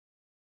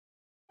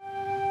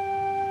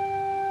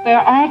There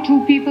are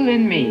two people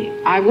in me.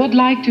 I would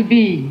like to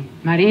be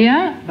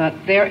Maria, but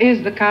there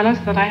is the Callas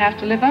that I have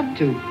to live up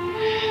to.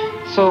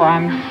 So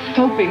I'm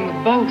coping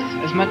with both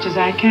as much as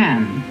I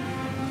can.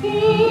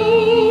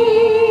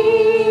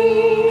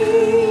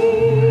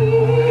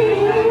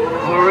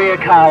 Maria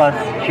Callas,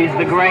 she's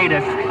the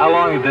greatest. How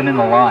long have you been in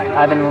the line?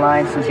 I've been in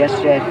line since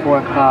yesterday at 4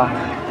 o'clock.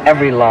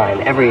 Every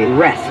line, every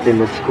rest in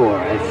the score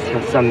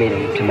has some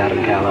meaning to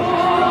Madame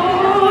Callas.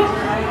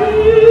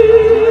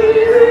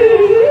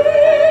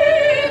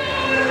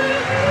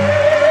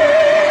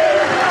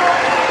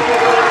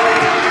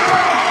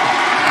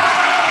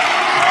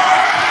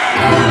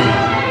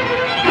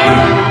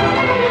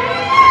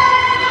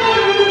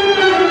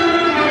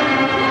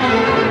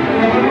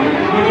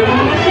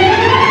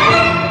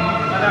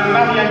 Madame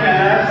Maria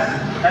Callas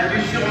a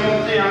dû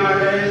surmonter un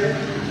malaise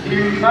et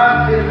une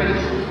grave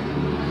dépression.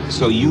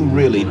 So you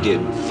really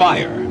did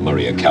fire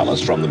Maria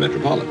Callas from the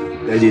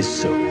Metropolitan? That is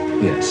so,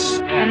 yes.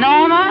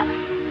 Norma,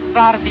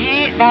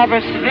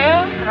 Barbara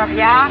Seville,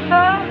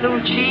 Raviata,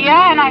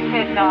 Lucia, and I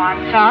said, no,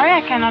 I'm sorry,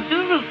 I cannot do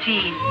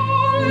routine.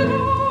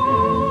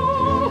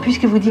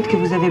 Puisque vous dites que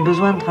vous avez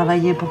besoin de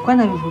travailler, pourquoi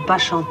n'avez-vous pas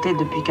chanté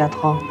depuis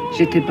 4 ans?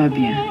 J'étais pas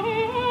bien.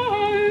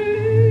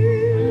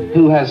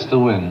 Who has to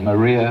win,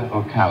 Maria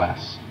or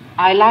Callas?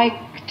 I like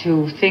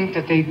to think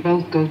that they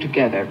both go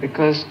together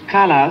because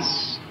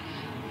Callas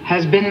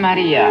has been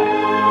Maria.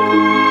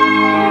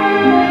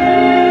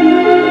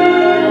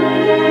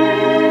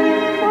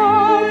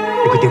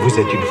 Écoutez, vous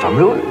êtes une femme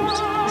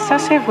heureuse. Ça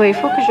c'est vrai, il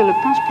faut que je le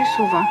pense plus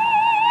souvent.